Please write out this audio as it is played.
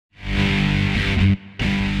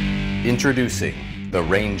Introducing the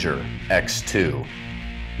Ranger X2.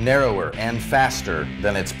 Narrower and faster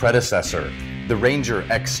than its predecessor, the Ranger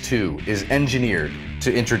X2 is engineered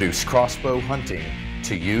to introduce crossbow hunting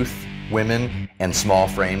to youth, women, and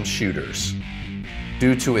small-frame shooters.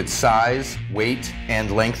 Due to its size, weight, and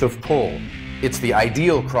length of pull, it's the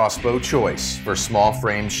ideal crossbow choice for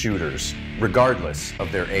small-frame shooters, regardless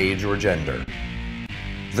of their age or gender.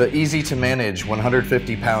 The easy-to-manage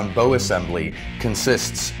 150-pound bow assembly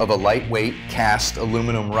consists of a lightweight cast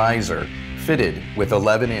aluminum riser fitted with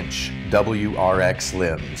 11-inch WRX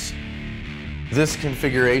limbs. This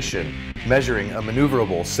configuration, measuring a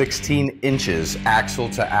maneuverable 16 inches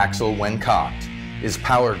axle-to-axle when cocked, is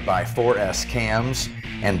powered by 4S cams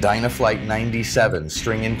and Dynaflight 97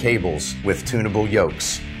 string and cables with tunable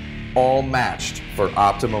yokes, all matched for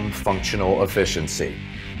optimum functional efficiency.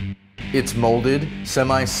 Its molded,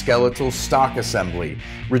 semi-skeletal stock assembly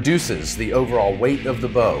reduces the overall weight of the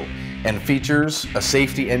bow and features a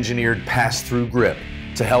safety-engineered pass-through grip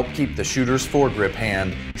to help keep the shooter's foregrip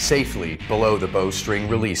hand safely below the bowstring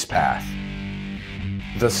release path.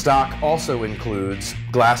 The stock also includes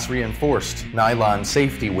glass-reinforced nylon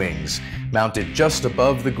safety wings mounted just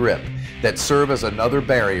above the grip that serve as another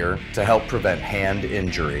barrier to help prevent hand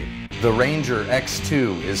injury. The Ranger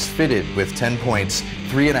X2 is fitted with TenPoint's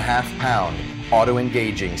 3.5-pound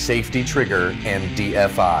auto-engaging safety trigger and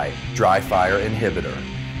DFI, dry fire inhibitor.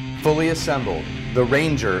 Fully assembled, the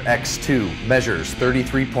Ranger X2 measures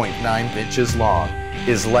 33.9 inches long,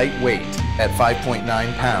 is lightweight at 5.9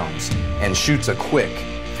 pounds, and shoots a quick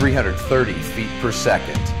 330 feet per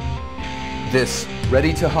second. This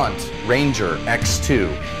ready-to-hunt Ranger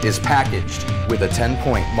X2 is packaged with a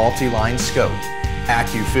TenPoint multi-line scope,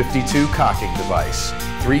 AccuFifty-2 cocking device,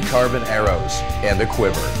 3 carbon arrows, and a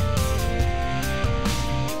quiver.